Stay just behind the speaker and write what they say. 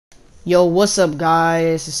Yo, what's up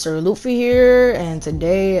guys? It's Sir Luffy here, and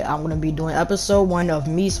today I'm gonna be doing episode 1 of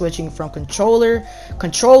me switching from controller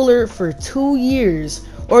for 2 years,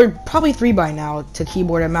 or probably 3 by now, to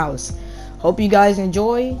keyboard and mouse. Hope you guys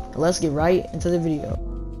enjoy. Let's get right into the video.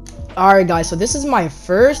 Alright guys, so this is my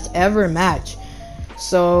first ever match.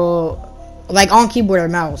 So, like on keyboard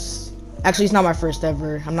and mouse. Actually, it's not my first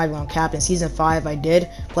ever. I'm not even on cap. In season 5 I did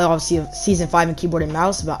play off season 5 in keyboard and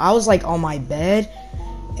mouse, but I was like on my bed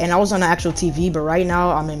and I was on the actual TV, but right now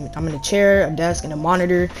I'm in a chair, a desk, and a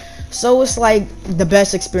monitor, so it's like the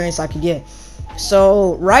best experience I could get.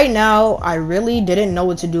 So right now I really didn't know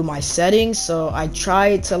what to do my settings, so I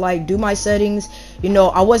tried to like do my settings. You know,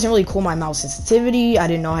 I wasn't really cool my mouse sensitivity. I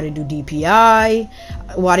didn't know how to do DPI.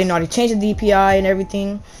 Well, I didn't know how to change the DPI and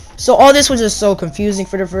everything, so all this was just so confusing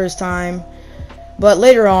for the first time. But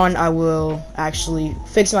later on I will actually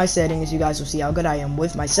fix my settings. You guys will see how good I am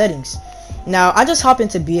with my settings. Now, I just hop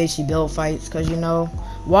into BHC build fights because, you know,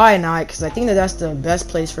 why not? Because I think that that's the best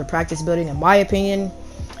place for practice building, in my opinion.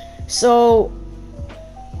 So,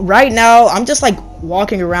 right now, I'm just like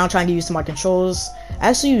walking around trying to get used to my controls. I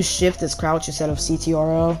actually use shift as crouch instead of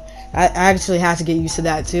CTRL. I actually had to get used to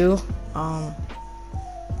that too.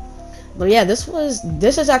 But yeah, this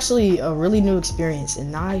is actually a really new experience,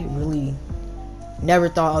 and I really never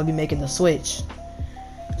thought I would be making the switch.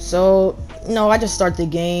 So, you know, I just start the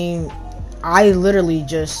game. I literally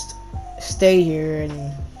just stay here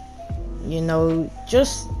and, you know,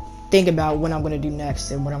 just think about what I'm gonna do next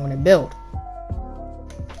and what I'm gonna build.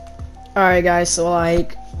 Alright guys, so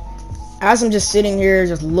like, as I'm just sitting here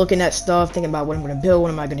just looking at stuff, thinking about what I'm gonna build, what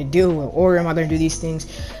am I gonna do, what order am I gonna do these things,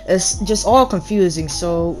 it's just all confusing.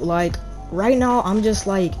 So like, right now I'm just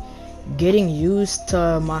like getting used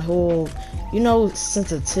to my whole, you know,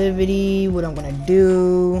 sensitivity, what I'm gonna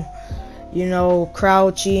do, you know,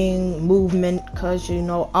 crouching, movement, because, you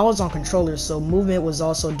know, I was on controller, so movement was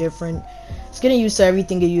also different. It's getting used to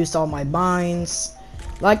everything, get used to all my binds.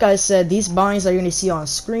 Like I said, these binds that you're going to see on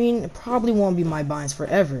screen probably won't be my binds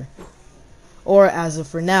forever, or as of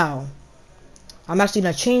for now. I'm actually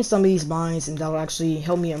going to change some of these binds, and that'll actually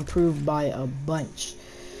help me improve by a bunch.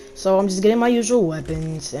 So I'm just getting my usual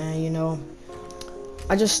weapons, and, you know,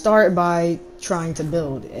 I just start by trying to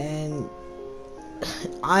build, and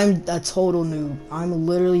I'm a total noob. I'm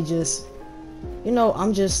literally just, you know,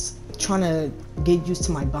 I'm just trying to get used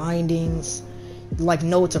to my bindings, like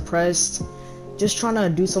know what to press, just trying to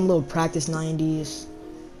do some little practice 90s,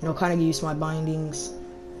 you know, kind of get used to my bindings.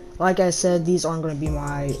 Like I said, these aren't going to be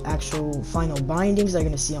my actual final bindings that you're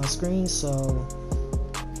going to see on screen, so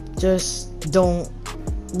just don't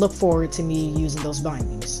look forward to me using those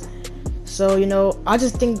bindings. So, you know, I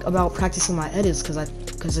just think about practicing my edits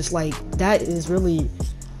because it's like that is really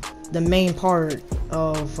the main part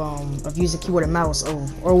of using keyboard and mouse,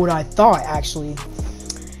 or what I thought. Actually,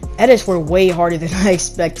 edits were way harder than I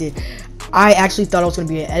expected. I actually thought I was gonna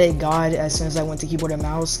be an edit god as soon as I went to keyboard and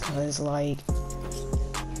mouse, because like,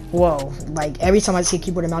 whoa, like every time I see a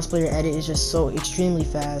keyboard and mouse player edit, it's just so extremely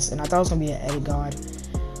fast, and I thought I was gonna be an edit god,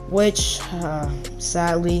 which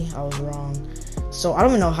sadly I was wrong. So I don't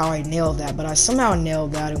even know how I nailed that, but I somehow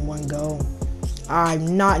nailed that in one go.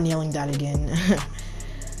 I'm not nailing that again.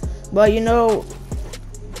 But, you know,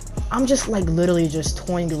 I'm just like literally just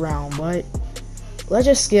toying around. But let's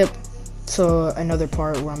just skip to another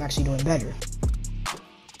part where I'm actually doing better.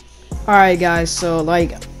 Alright guys, so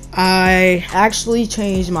like, I actually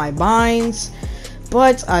changed my binds,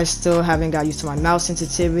 but I still haven't got used to my mouse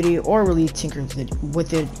sensitivity or really tinkered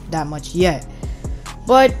with it that much yet.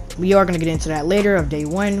 But we are going to get into that later of day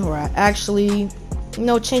 1, where I actually, you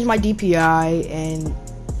know, changed my DPI, and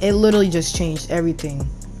it literally just changed everything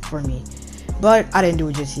for me. But I didn't do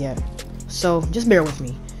it just yet, so just bear with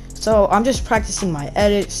me. So I'm just practicing my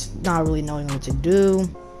edits, not really knowing what to do.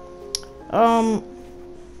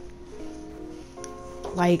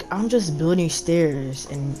 Like, I'm just building stairs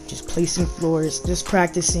and just placing floors, just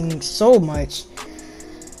practicing so much.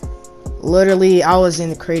 Literally, I was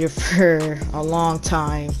in the creative for a long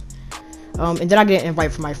time. And then I get an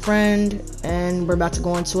invite from my friend, and we're about to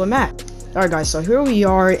go into a match. Alright guys, so here we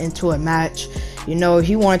are into a match. You know,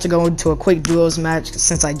 he wanted to go into a quick duos match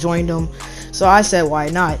since I joined him, so I said why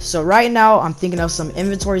not. So right now I'm thinking of some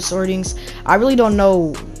inventory sortings. I really don't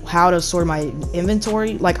know how to sort my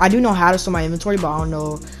inventory. Like, I do know how to sort my inventory, but I don't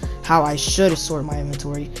know how I should sort my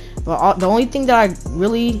inventory. But the only thing that I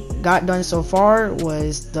really got done so far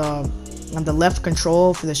was the left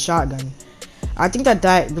control for the shotgun. I think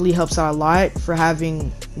that really helps out a lot for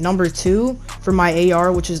having number 2 for my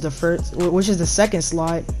AR, which is the second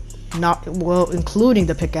slot, not, well, including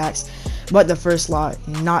the pickaxe, but the first slot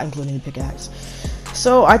not including the pickaxe.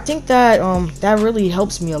 So I think that that really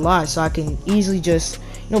helps me a lot, so I can easily just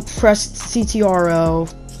press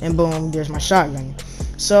CTRL and boom, there's my shotgun.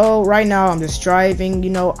 So right now I'm just driving.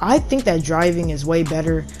 I think that driving is way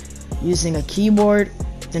better using a keyboard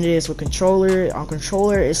than it is with controller. On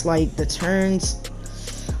controller it's like the turns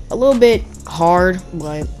a little bit hard,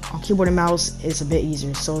 but on keyboard and mouse it's a bit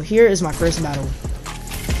easier. So here is my first battle.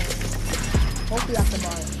 Hopefully that's a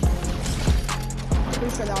bot. I'm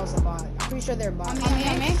pretty sure that was a bot. I'm pretty sure they're bots. Me. He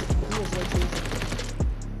was way too easy.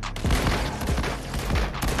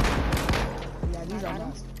 Yeah, these are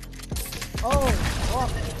bots. Oh,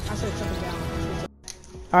 I should have took him down.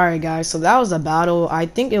 Alright guys, so that was a battle. I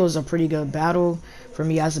think it was a pretty good battle for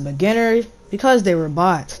me as a beginner because they were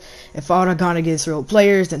bots. If I would have gone against real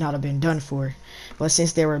players, then I'd have been done for. But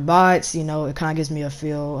since they were bots, it kind of gives me a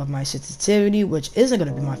feel of my sensitivity, which isn't going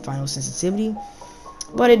to be my final sensitivity.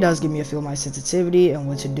 But it does give me a feel of my sensitivity and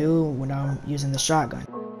what to do when I'm using the shotgun.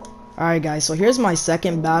 Alright guys, so here's my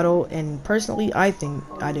second battle, and personally I think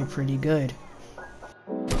I did pretty good.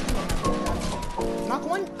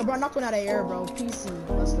 Knock one out of air, bro. PC.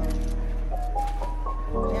 Let's go.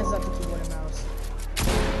 Hands up to keyboard and mouse.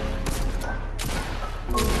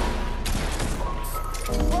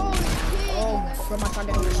 Oh, bro, my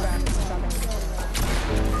shotgun in the trap.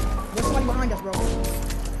 There's somebody behind us, bro.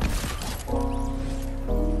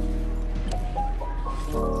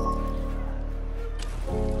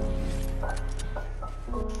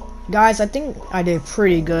 Guys, I think I did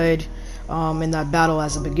pretty good in that battle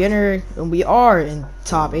as a beginner, and we are in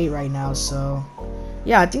top 8 right now, so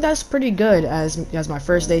yeah, I think that's pretty good as my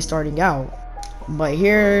first day starting out. But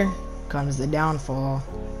here comes the downfall.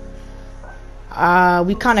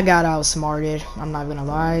 We kind of got outsmarted, I'm not gonna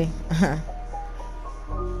lie.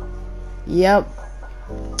 Yep,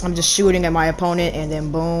 I'm just shooting at my opponent and then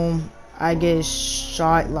boom, I get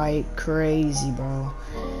shot like crazy, bro.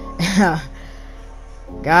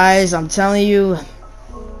 Guys, I'm telling you,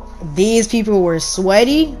 these people were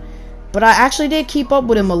sweaty, but I actually did keep up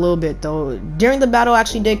with him a little bit though. During the battle, I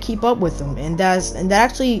actually did keep up with him, and that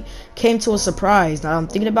actually came to a surprise. Now I'm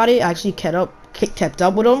thinking about it, I actually kept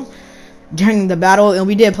up with him during the battle, and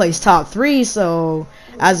we did place top 3. So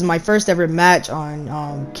as my first ever match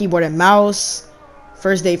on keyboard and mouse,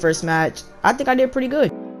 first day, first match, I think I did pretty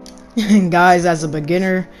good. Guys, as a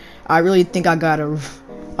beginner, I really think I got a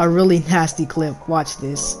really nasty clip. Watch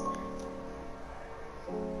this.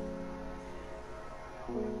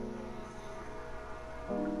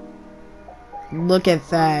 Look at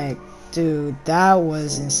that, dude. That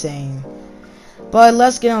was insane. But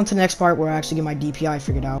let's get on to the next part where I actually get my DPI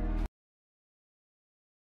figured out.